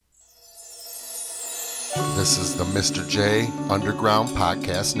This is the Mr. J Underground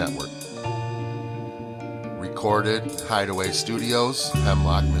Podcast Network. Recorded Hideaway Studios,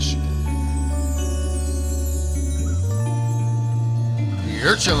 Hemlock, Michigan.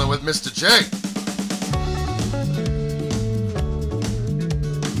 You're chilling with Mr. J.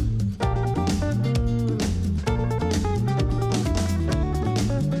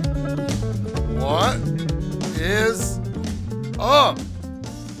 What is up?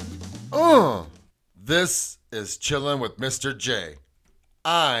 This is Chillin' with Mr. J.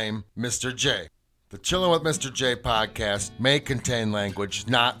 I'm Mr. J. The Chillin' with Mr. J podcast may contain language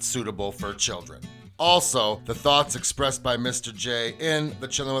not suitable for children. Also, the thoughts expressed by Mr. J in the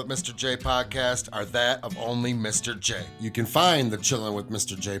Chillin' with Mr. J podcast are that of only Mr. J. You can find the Chillin' with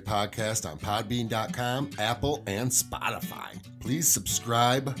Mr. J podcast on Podbean.com, Apple, and Spotify. Please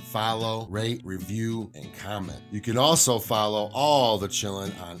subscribe, follow, rate, review, and comment. You can also follow all the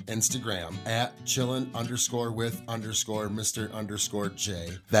Chillin' on Instagram at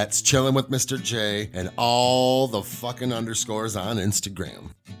Chillin_with_Mr_J. That's Chillin' with Mr. J and all the fucking underscores on Instagram.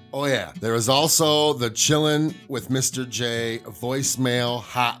 Oh yeah, there is also the Chillin' with Mr. J voicemail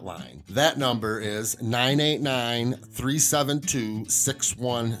hotline. That number is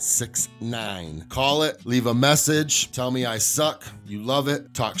 989-372-6169. Call it, leave a message, tell me I suck, you love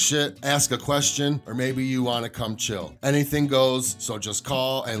it, talk shit, ask a question, or maybe you want to come chill. Anything goes, so just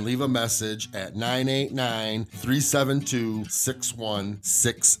call and leave a message at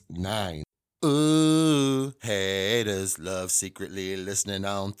 989-372-6169. Ooh, haters love secretly listening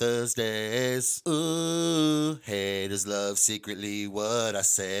on Thursdays. Ooh, haters love secretly what I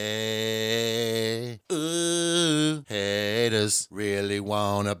say. Ooh, haters really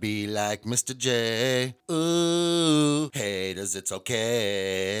wanna be like Mr. J. Ooh, haters, it's okay.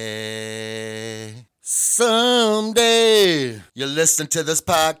 Someday you listen to this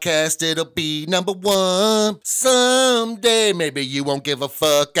podcast, it'll be number one. Someday maybe you won't give a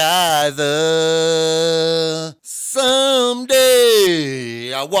fuck either.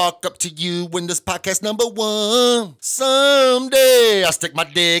 Someday I'll walk up to you when this podcast number one. Someday I'll stick my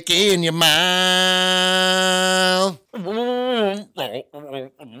dick in your mouth.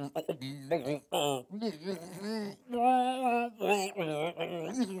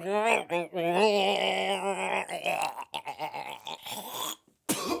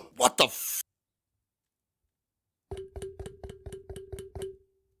 What the f?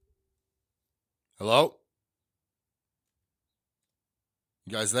 Hello?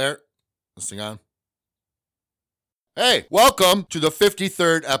 You guys there? Listening on? Hey, welcome to the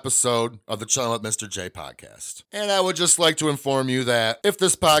 53rd episode of the Chillin' with Mr. J podcast. And I would just like to inform you that if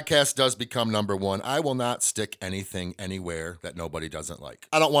this podcast does become number one, I will not stick anything anywhere that nobody doesn't like.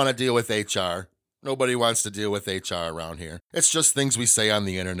 I don't want to deal with HR. Nobody wants to deal with HR around here. It's just things we say on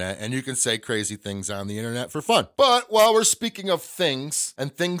the internet, and you can say crazy things on the internet for fun. But while we're speaking of things,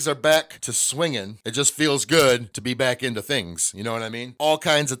 and things are back to swinging, it just feels good to be back into things. You know what I mean? All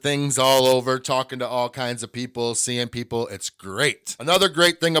kinds of things all over, talking to all kinds of people, seeing people. It's great. Another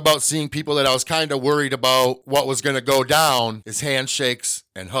great thing about seeing people that I was kind of worried about what was going to go down is handshakes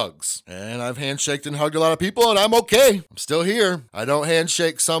and hugs. And I've handshaked and hugged a lot of people, and I'm okay. I'm still here. I don't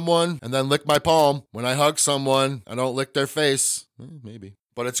handshake someone and then lick my palm. When I hug someone, I don't lick their face. Maybe.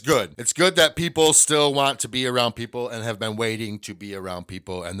 But it's good. It's good that people still want to be around people and have been waiting to be around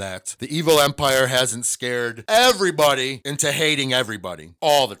people, and that the evil empire hasn't scared everybody into hating everybody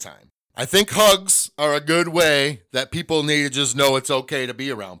all the time. I think hugs are a good way that people need to just know it's okay to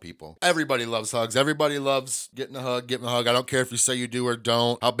be around people. Everybody loves hugs. Everybody loves getting a hug, I don't care if you say you do or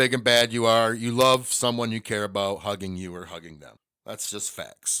don't, how big and bad you are. You love someone you care about hugging you or hugging them. That's just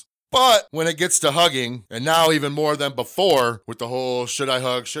facts. But when it gets to hugging, and now even more than before, with the whole should I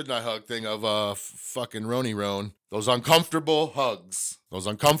hug, shouldn't I hug thing of fucking Roni Roan, those uncomfortable hugs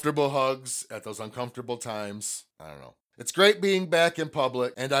at those uncomfortable times, I don't know. It's great being back in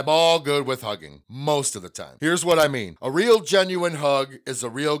public, and I'm all good with hugging, most of the time. Here's what I mean. A real genuine hug is a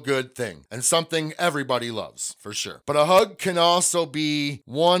real good thing, and something everybody loves, for sure. But a hug can also be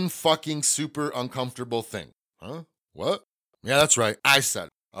one fucking super uncomfortable thing. Huh? What? Yeah, that's right. I said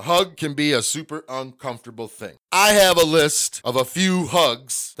it. A hug can be a super uncomfortable thing. I have a list of a few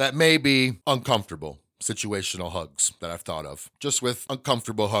hugs that may be uncomfortable. Situational hugs that I've thought of. Just with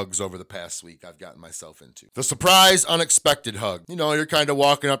uncomfortable hugs over the past week I've gotten myself into. The surprise, unexpected hug. You know, you're kind of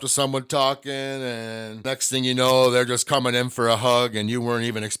walking up to someone talking, and next thing you know, they're just coming in for a hug, and you weren't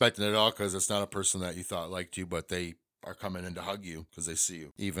even expecting it at all because it's not a person that you thought liked you, but they are coming in to hug you because they see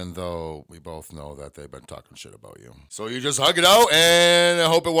you, even though we both know that they've been talking shit about you. So you just hug it out, and I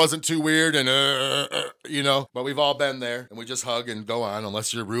hope it wasn't too weird and, but we've all been there, and we just hug and go on,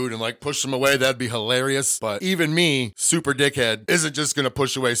 unless you're rude and like push them away. That'd be hilarious. But even me, super dickhead, isn't just gonna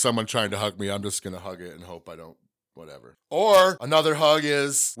push away someone trying to hug me. I'm just gonna hug it and hope I don't. Whatever. Or another hug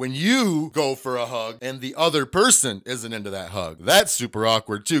is when you go for a hug and the other person isn't into that hug. That's super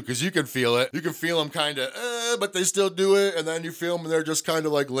awkward too, because you can feel it. You can feel them kind of, but they still do it, and then you feel them and they're just kind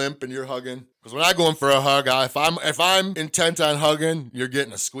of like limp and you're hugging. Because when I go in for a hug, if I'm intent on hugging, you're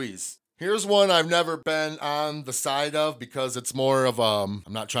getting a squeeze. Here's one I've never been on the side of because it's more of I'm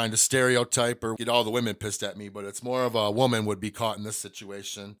not trying to stereotype or get all the women pissed at me, but it's more of a woman would be caught in this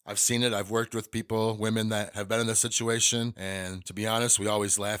situation. I've seen it. I've worked with women that have been in this situation, and to be honest, we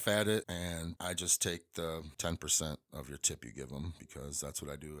always laugh at it, and I just take the 10% of your tip you give them because that's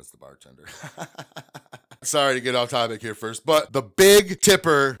what I do as the bartender. Sorry to get off topic here first, but the big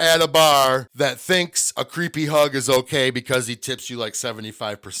tipper at a bar that thinks a creepy hug is okay because he tips you like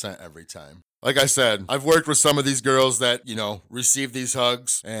 75% every time. Like I said, I've worked with some of these girls that, receive these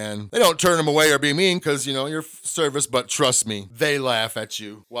hugs, and they don't turn them away or be mean because, you're service, but trust me, they laugh at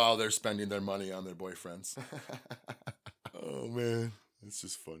you while they're spending their money on their boyfriends. Oh, man. It's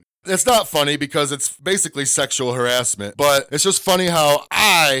just funny. It's not funny because it's basically sexual harassment, but it's just funny how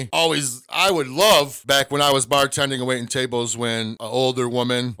I would love back when I was bartending and waiting tables when an older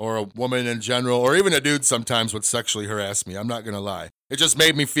woman or a woman in general, or even a dude sometimes would sexually harass me. I'm not going to lie. It just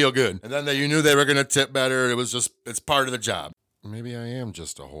made me feel good. And then you knew they were going to tip better. It's part of the job. Maybe I am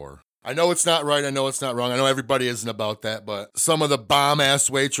just a whore. I know it's not right. I know it's not wrong. I know everybody isn't about that, but some of the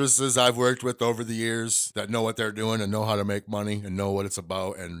bomb-ass waitresses I've worked with over the years that know what they're doing and know how to make money and know what it's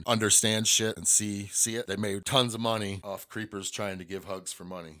about and understand shit and see it, they made tons of money off creepers trying to give hugs for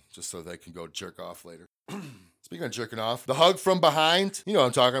money just so they can go jerk off later. Speaking of jerking off, the hug from behind, you know what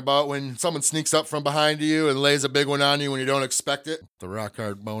I'm talking about, when someone sneaks up from behind you and lays a big one on you when you don't expect it. The rock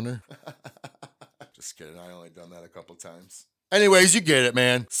hard boner. Just kidding, I only done that a couple times. Anyways, you get it,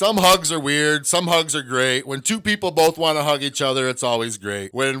 man. Some hugs are weird. Some hugs are great. When two people both want to hug each other, it's always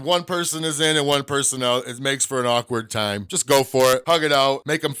great. When one person is in and one person out, it makes for an awkward time. Just go for it. Hug it out.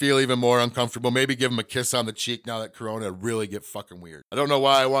 Make them feel even more uncomfortable. Maybe give them a kiss on the cheek now that Corona really get fucking weird. I don't know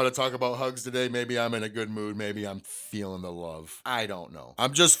why I want to talk about hugs today. Maybe I'm in a good mood. Maybe I'm feeling the love. I don't know.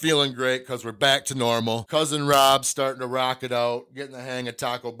 I'm just feeling great because we're back to normal. Cousin Rob's starting to rock it out, getting the hang of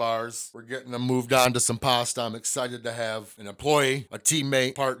taco bars. We're getting them moved on to some pasta. I'm excited to have an employee, a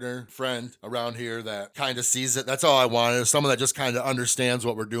teammate, partner, friend around here that kind of sees it. That's all I wanted, is someone that just kind of understands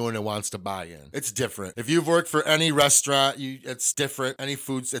what we're doing and wants to buy in. It's different. If you've worked for any restaurant, it's different. Any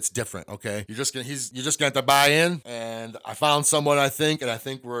foods, it's different, okay? You're just gonna have to buy in, and I found someone, I think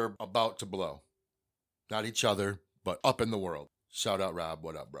we're about to blow. Not each other, but up in the world. Shout out Rob,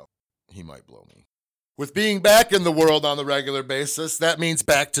 what up, bro? He might blow me. With being back in the world on the regular basis, that means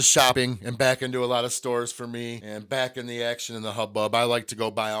back to shopping and back into a lot of stores for me and back in the action and the hubbub. I like to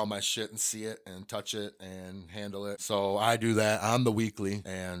go buy all my shit and see it and touch it and handle it. So I do that on the weekly.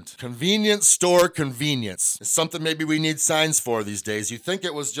 And convenience store convenience is something maybe we need signs for these days. You think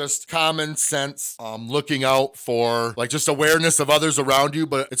it was just common sense, looking out for like just awareness of others around you,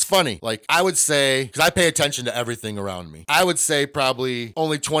 but it's funny. Like I would say, because I pay attention to everything around me, I would say probably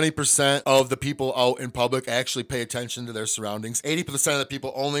only 20% of the people out in public actually pay attention to their surroundings. 80% of the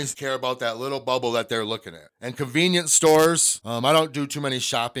people only care about that little bubble that they're looking at. And convenience stores, I don't do too many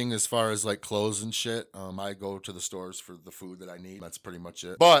shopping as far as like clothes and shit. I go to the stores for the food that I need. That's pretty much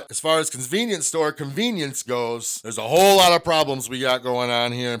it. But as far as convenience store convenience goes, there's a whole lot of problems we got going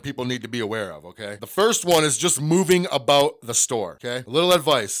on here and people need to be aware of, okay? The first one is just moving about the store, okay? A little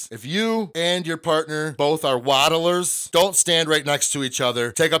advice. If you and your partner both are waddlers, don't stand right next to each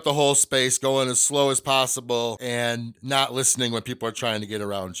other. Take up the whole space, go in as slow as possible and not listening when people are trying to get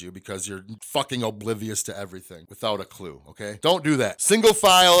around you because you're fucking oblivious to everything without a clue, okay? Don't do that. Single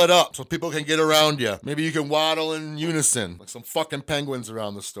file it up so people can get around you. Maybe you can waddle in unison like some fucking penguins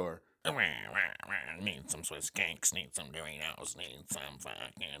around the store. Need some Swiss cakes, need some Doritos, need some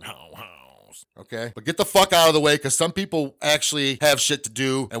fucking ho-hos. Okay? But get the fuck out of the way because some people actually have shit to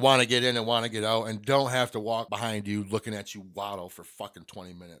do and want to get in and want to get out and don't have to walk behind you looking at you waddle for fucking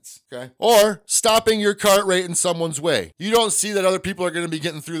 20 minutes. Okay? Or stopping your cart right in someone's way. You don't see that other people are going to be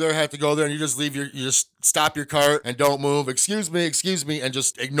getting through there, have to go there, and you just stop your cart and don't move, excuse me, and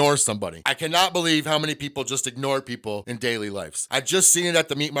just ignore somebody. I cannot believe how many people just ignore people in daily lives. I just seen it at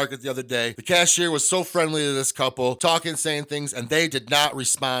the meat market the other day. The cashier was so friendly to this couple, talking, saying things, and they did not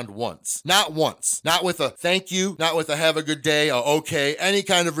respond once. Not once. Not with a thank you, not with a have a good day, a okay, any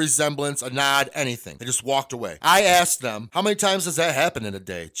kind of resemblance, a nod, anything. They just walked away. I asked them, how many times does that happen in a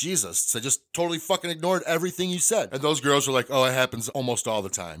day? Jesus. They just totally fucking ignored everything you said. And those girls were like, oh, it happens almost all the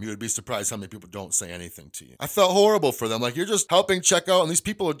time. You would be surprised how many people don't say anything to you. I felt horrible for them. Like, you're just helping check out, and these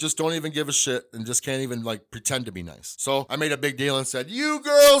people just don't even give a shit and just can't even like pretend to be nice. So I made a big deal and said, you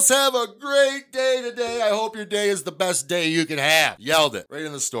girls have a great day today. I hope your day is the best day you can have. Yelled it right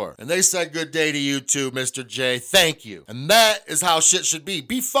in the store. And they said, good day to you too, Mr. J. Thank you. And that is how shit should be.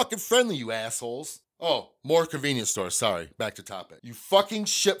 Be fucking friendly, you assholes. Oh, more convenience stores. Sorry, back to topic. You fucking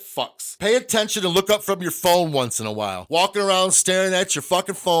shit fucks. Pay attention and look up from your phone once in a while. Walking around staring at your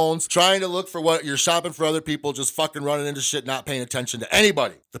fucking phones, trying to look for what you're shopping for other people, just fucking running into shit, not paying attention to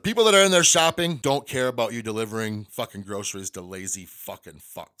anybody. The people that are in there shopping don't care about you delivering fucking groceries to lazy fucking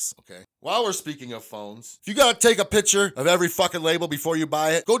fucks, okay? While we're speaking of phones, if you gotta take a picture of every fucking label before you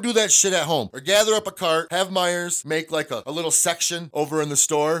buy it, go do that shit at home. Or gather up a cart, have Myers make like a little section over in the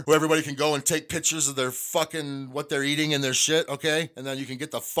store where everybody can go and take pictures of their fucking what they're eating and their shit, okay? And then you can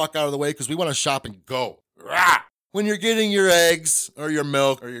get the fuck out of the way because we want to shop and go. Rah! When you're getting your eggs or your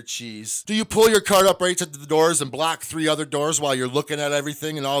milk or your cheese, do you pull your cart up right to the doors and block 3 other doors while you're looking at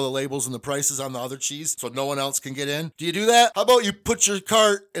everything and all the labels and the prices on the other cheese so no one else can get in? Do you do that? How about you put your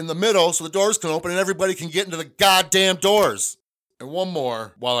cart in the middle so the doors can open and everybody can get into the goddamn doors? And one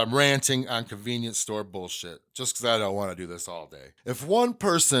more while I'm ranting on convenience store bullshit, just because I don't want to do this all day. If one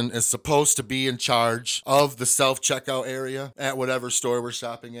person is supposed to be in charge of the self-checkout area at whatever store we're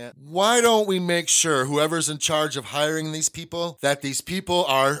shopping at, why don't we make sure whoever's in charge of hiring these people, that these people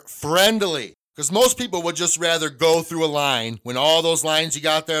are friendly? Because most people would just rather go through a line when all those lines you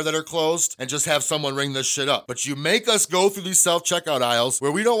got there that are closed and just have someone ring this shit up. But you make us go through these self-checkout aisles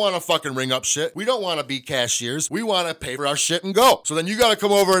where we don't want to fucking ring up shit. We don't want to be cashiers. We want to pay for our shit and go. So then you got to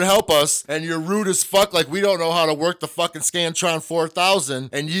come over and help us and you're rude as fuck like we don't know how to work the fucking Scantron 4000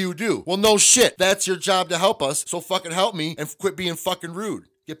 and you do. Well, no shit. That's your job to help us. So fucking help me and quit being fucking rude.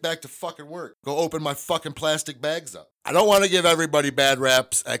 Get back to fucking work. Go open my fucking plastic bags up. I don't want to give everybody bad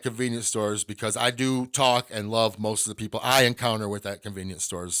raps at convenience stores because I do talk and love most of the people I encounter with at convenience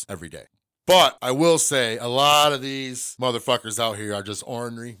stores every day. But I will say a lot of these motherfuckers out here are just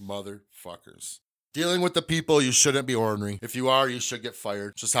ornery motherfuckers. Dealing with the people, you shouldn't be ornery. If you are, you should get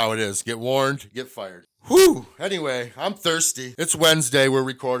fired. Just how it is. Get warned, get fired. Whew. Anyway, I'm thirsty. It's Wednesday. We're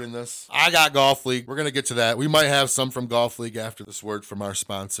recording this. I got Golf League. We're going to get to that. We might have some from Golf League after this word from our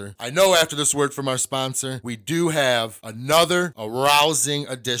sponsor. I know after this word from our sponsor, we do have another arousing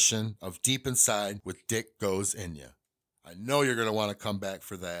edition of Deep Inside with Dick Goes In Ya. I know you're going to want to come back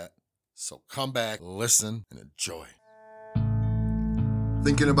for that. So come back, listen, and enjoy.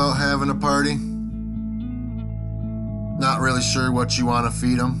 Thinking about having a party? Not really sure what you want to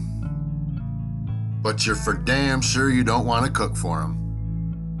feed them? But you're for damn sure you don't want to cook for them.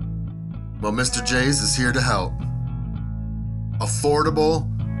 Well, Mr. J's is here to help. Affordable,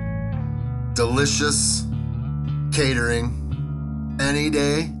 delicious catering, any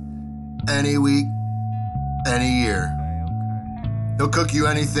day, any week, any year. He'll cook you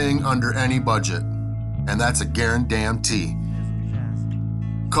anything under any budget, and that's a guarantee.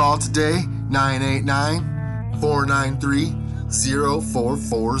 Call today,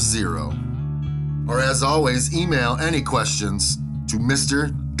 989-493-0440. Or as always, email any questions to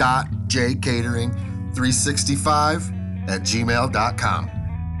mr.jcatering365@gmail.com.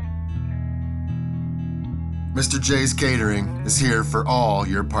 Mr. J's Catering is here for all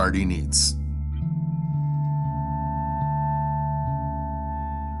your party needs.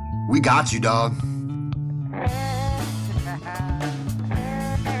 We got you, dog.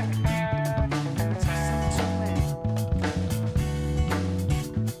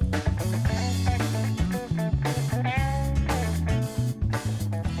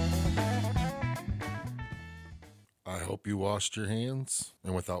 I hope you washed your hands,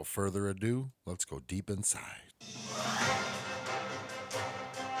 and without further ado, let's go deep inside.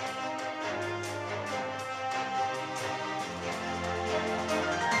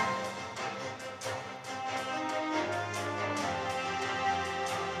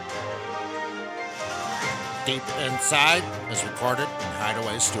 Deep Inside is recorded in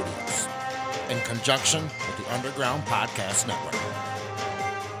Hideaway Studios in conjunction with the Underground Podcast Network.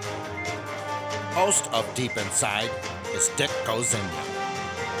 Host of Deep Inside is Dick Goes In Ya.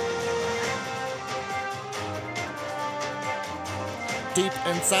 Deep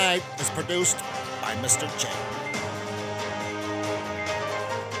Inside is produced by by Mr. J.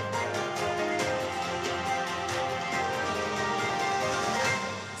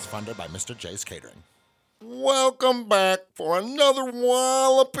 It's funded by Mr. J's Catering. Welcome back for another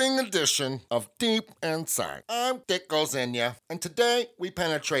walloping edition of Deep Inside. I'm Dick Gozinia, and today we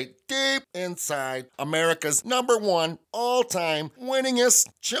penetrate deep inside America's #1 all-time winningest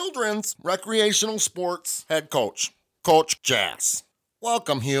children's recreational sports head coach, Coach Jazz.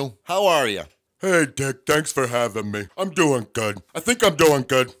 Welcome, Hugh. How are you? Hey, Dick, thanks for having me. I'm doing good. I think I'm doing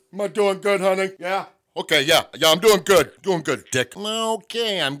good. Am I doing good, honey? Yeah? Okay, yeah, I'm doing good. Doing good, Dick.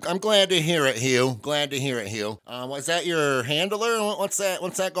 Okay, I'm glad to hear it, Hugh. Glad to hear it, Hugh. Was that your handler? What's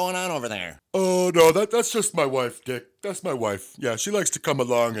that going on over there? Oh, no, that's just my wife, Dick. That's my wife. Yeah, she likes to come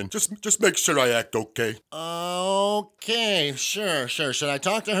along and just make sure I act okay. Okay, sure. Should I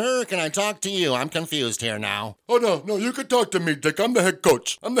talk to her or can I talk to you? I'm confused here now. Oh, no, you can talk to me, Dick. I'm the head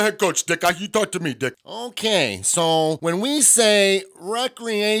coach. Dick. You talk to me, Dick. Okay, so when we say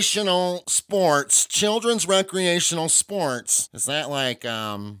recreational sports, children's recreational sports, is that like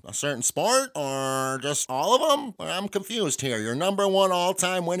a certain sport or just all of them? I'm confused here. You're #1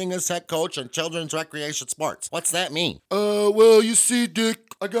 all-time winningest head coach in children's recreation sports. What's that mean? Well, you see,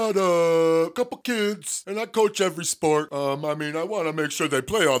 Dick, I got a couple kids, and I coach every sport. I want to make sure they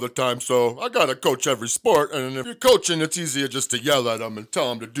play all the time, so I gotta coach every sport, and if you're coaching, it's easier just to yell at them and tell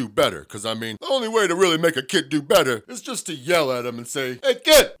them to do better, because, the only way to really make a kid do better is just to yell at them and say, "Hey,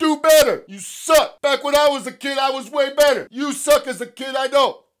 kid, do better! You suck! Back when I was a kid, I was way better! You suck as a kid, I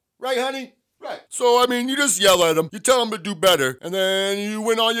don't! Right, honey?" Right. So, you just yell at them, you tell them to do better, and then you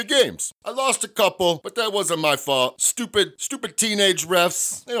win all your games. I lost a couple, but that wasn't my fault. Stupid teenage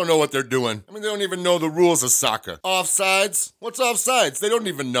refs, they don't know what they're doing. They don't even know the rules of soccer. Offsides? What's offsides? They don't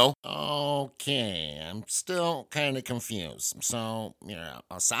even know. Okay, I'm still kind of confused. So, you're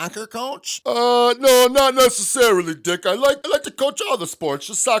a soccer coach? No, not necessarily, Dick. I like to coach all the sports.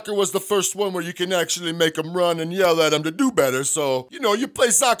 Just soccer was the first one where you can actually make them run and yell at them to do better. So, you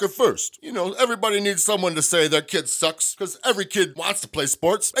play soccer first. Everybody needs someone to say their kid sucks, because every kid wants to play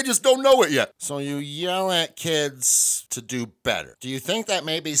sports. They just don't know it yet. So you yell at kids to do better. Do you think that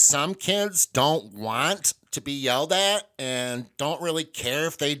maybe some kids don't want to be yelled at and don't really care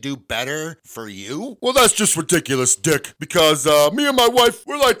if they do better for you? Well, that's just ridiculous, Dick, because me and my wife,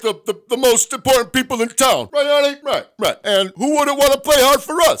 we're like the most important people in town. Right, honey? Right. And who wouldn't want to play hard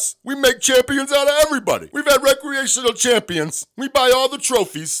for us? We make champions out of everybody. We've had recreational champions. We buy all the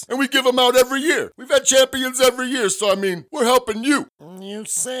trophies, and we give them out every year. We've had champions every year, so we're helping you. You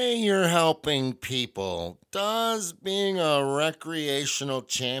say you're helping people. Does being a recreational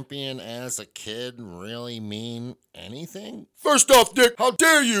champion as a kid really mean anything? First off, Dick, how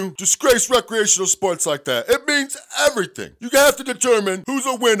dare you disgrace recreational sports like that? It means everything. You have to determine who's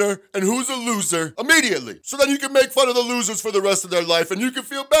a winner and who's a loser immediately, so then you can make fun of the losers for the rest of their life and you can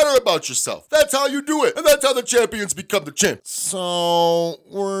feel better about yourself. That's how you do it, and that's how the champions become the champs. So,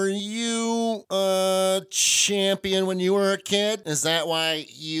 were you a champion when you were a kid? Is that why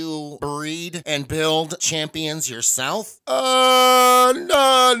you breed and build champions yourself?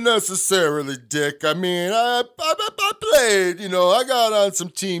 Not necessarily, Dick. I played, I got on some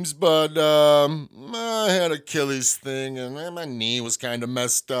teams, but I had Achilles thing, and my knee was kind of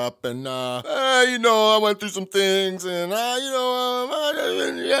messed up, and I went through some things, and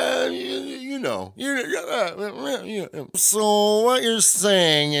So what you're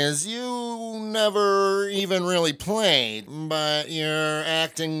saying is you never even really played, but you're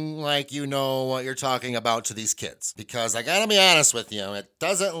acting like you know what you're talking about to these kids. Because I gotta be honest with you, it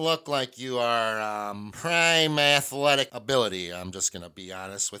doesn't look like you are prime athletic ability. I'm just gonna be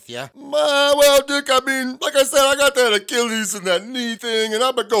honest with you. Well, Dick, like I said, I got that Achilles and that knee thing, and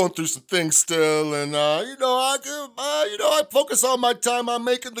I've been going through some things still, and I focus all my time on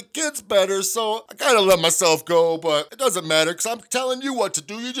making the kids better, so I kind of let myself go, but it doesn't matter, because I'm telling you what to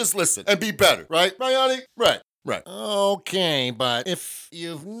do. You just listen and be better, right? Right, honey? Right. Okay, but if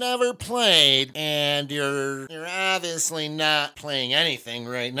you've never played and you're obviously not playing anything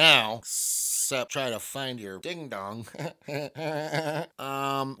right now, except try to find your ding-dong,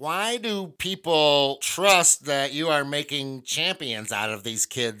 why do people trust that you are making champions out of these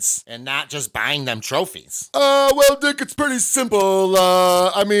kids and not just buying them trophies? Well, Dick, it's pretty simple.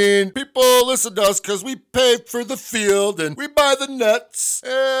 People listen to us because we pay for the field, and we buy the nets,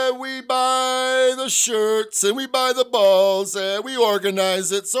 and we buy the shirts, and we buy the balls, and we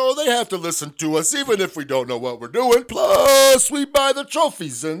organize it, so they have to listen to us, even if we don't know what we're doing. Plus, we buy the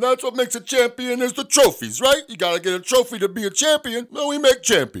trophies, and that's what makes a champion champion is the trophies, right? You gotta get a trophy to be a champion. No, we make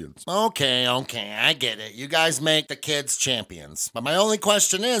champions. Okay, I get it. You guys make the kids champions. But my only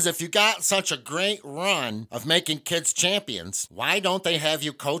question is, if you got such a great run of making kids champions, why don't they have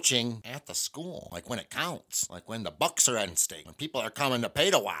you coaching at the school? Like when it counts. Like when the bucks are at stake. When people are coming to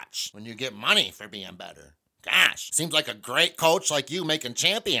pay to watch. When you get money for being better. Gosh, seems like a great coach like you making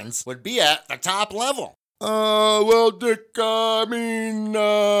champions would be at the top level. Well, Dick, the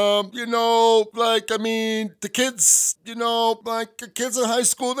kids, the kids in high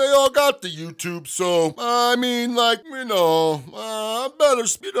school, they all got the YouTube, so,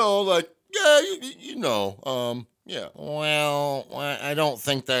 yeah. Well, I don't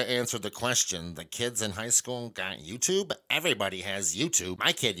think that answered the question. The kids in high school got YouTube? Everybody has YouTube.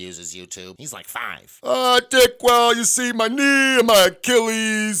 My kid uses YouTube. He's like 5. Dick, well, you see, my knee and my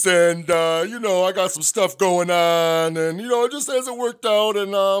Achilles, and, I got some stuff going on, and, it just hasn't worked out,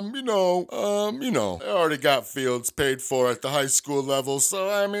 and, I already got fields paid for at the high school level, so,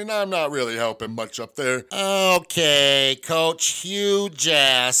 I'm not really helping much up there. Okay, Coach Hugh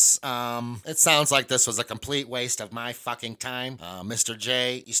Jass. It sounds like this was a complete waste of my fucking time. Mr.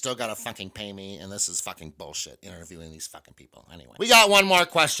 J, you still gotta fucking pay me, and this is fucking bullshit, interviewing these fucking people. Anyway, we got one more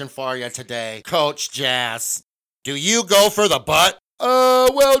question for you today, Coach Jass. Do you go for the butt?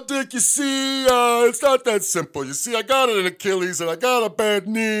 Well, Dick, you see, it's not that simple. You see, I got an Achilles and I got a bad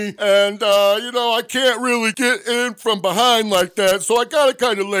knee, and, I can't really get in from behind like that, so I gotta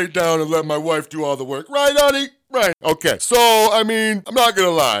kind of lay down and let my wife do all the work. Right, honey? Right. Okay. So, I'm not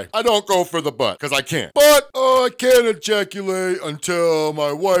gonna lie. I don't go for the butt, because I can't. But, I can't ejaculate until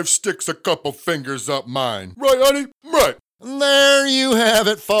my wife sticks a couple fingers up mine. Right, honey? Right. There you have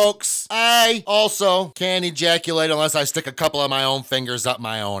it, folks. I also can't ejaculate unless I stick a couple of my own fingers up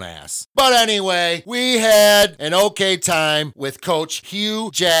my own ass. But anyway, we had an okay time with Coach Hugh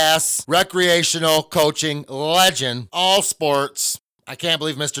Jass, recreational coaching legend, all sports. I can't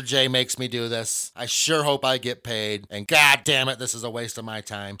believe Mr. J makes me do this. I sure hope I get paid. And god damn it, this is a waste of my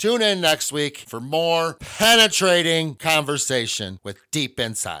time. Tune in next week for more penetrating conversation with Deep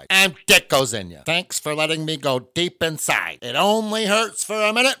Inside. I'm Dick Goes In Ya. Thanks for letting me go deep inside. It only hurts for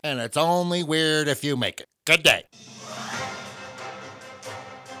a minute, and it's only weird if you make it. Good day.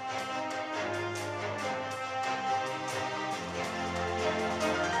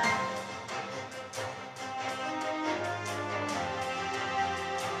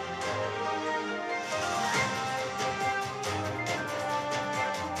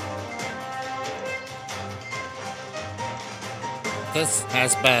 This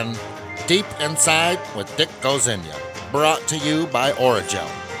has been Deep Inside with Dick Goes In Ya, brought to you by Origel.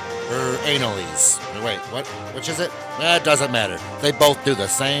 Analies. Wait, what? Which is it? It doesn't matter. They both do the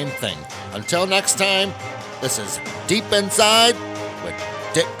same thing. Until next time, this is Deep Inside with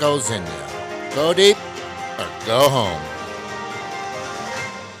Dick Goes In Ya. Go deep or go home.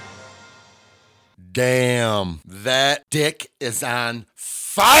 Damn, that dick is on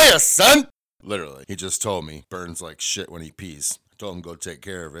fire, son! Literally, he just told me burns like shit when he pees. I told him go take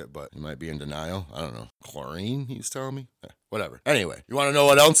care of it, but he might be in denial. I don't know. Chlorine, he was telling me? Whatever. Anyway, you want to know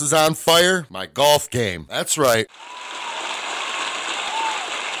what else is on fire? My golf game. That's right.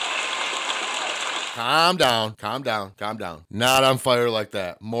 Calm down. Not on fire like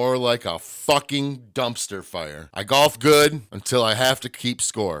that. More like a fucking dumpster fire. I golf good until I have to keep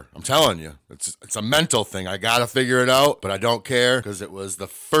score. I'm telling you, it's a mental thing. I gotta figure it out, but I don't care because it was the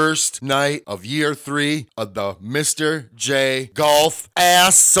first night of year 3 of the Mr. J Golf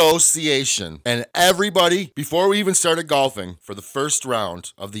Association. And everybody, before we even started golfing for the first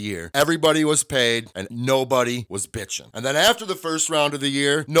round of the year, everybody was paid and nobody was bitching. And then after the first round of the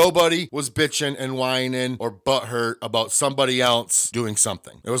year, nobody was bitching and whining or butthurt about somebody else doing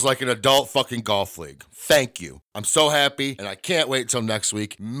something. It was like an adult fucking golf league. Thank you. I'm so happy, and I can't wait till next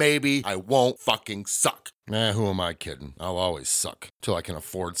week. Maybe I won't fucking suck. Who am I kidding? I'll always suck. Till I can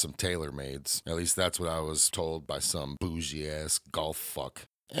afford some tailor-mades. At least that's what I was told by some bougie-ass golf fuck.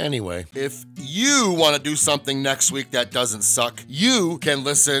 Anyway, if you want to do something next week that doesn't suck, you can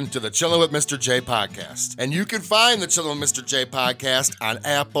listen to the Chillin with Mr. J podcast. And you can find the Chillin with Mr. J podcast on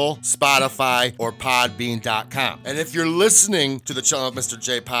Apple, Spotify, or Podbean.com. And if you're listening to the Chillin with Mr.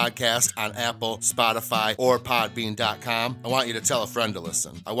 J podcast on Apple, Spotify, or Podbean.com, I want you to tell a friend to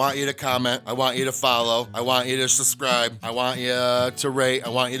listen. I want you to comment. I want you to follow. I want you to subscribe. I want you to rate. I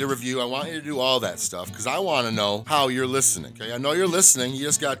want you to review. I want you to do all that stuff because I want to know how you're listening. Okay, I know you're listening. You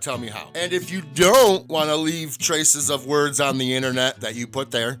just gotta tell me how. And if you don't wanna leave traces of words on the internet that you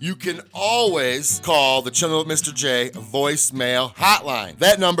put there, you can always call the Chillin' with Mr. J voicemail hotline.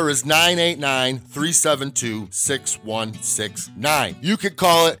 That number is 989-372-6169. You can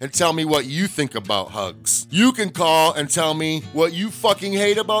call it and tell me what you think about hugs. You can call and tell me what you fucking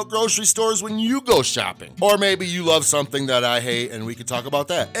hate about grocery stores when you go shopping. Or maybe you love something that I hate and we can talk about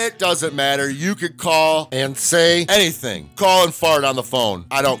that. It doesn't matter. You could call and say anything. Call and fart on the phone.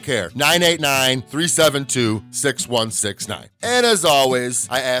 I don't care. 989-372-6169. And as always,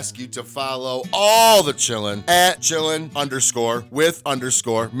 I ask you to follow all the Chillin at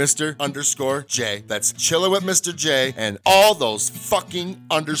Chillin_with_Mr_J. That's Chillin with Mr. J and all those fucking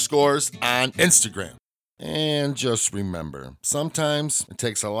underscores on Instagram. And just remember, sometimes it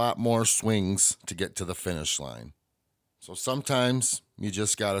takes a lot more swings to get to the finish line. So sometimes you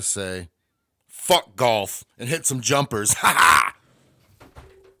just gotta say, fuck golf and hit some jumpers. Ha ha!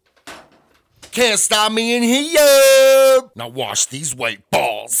 Can't stop me in here. Now wash these white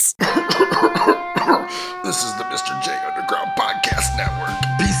balls. This is the Mr. J Underground Podcast Network.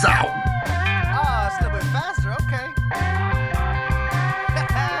 Peace out. It's a little bit faster, okay.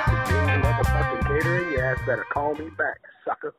 Motherfucking catering, your ass better call me back, sucker.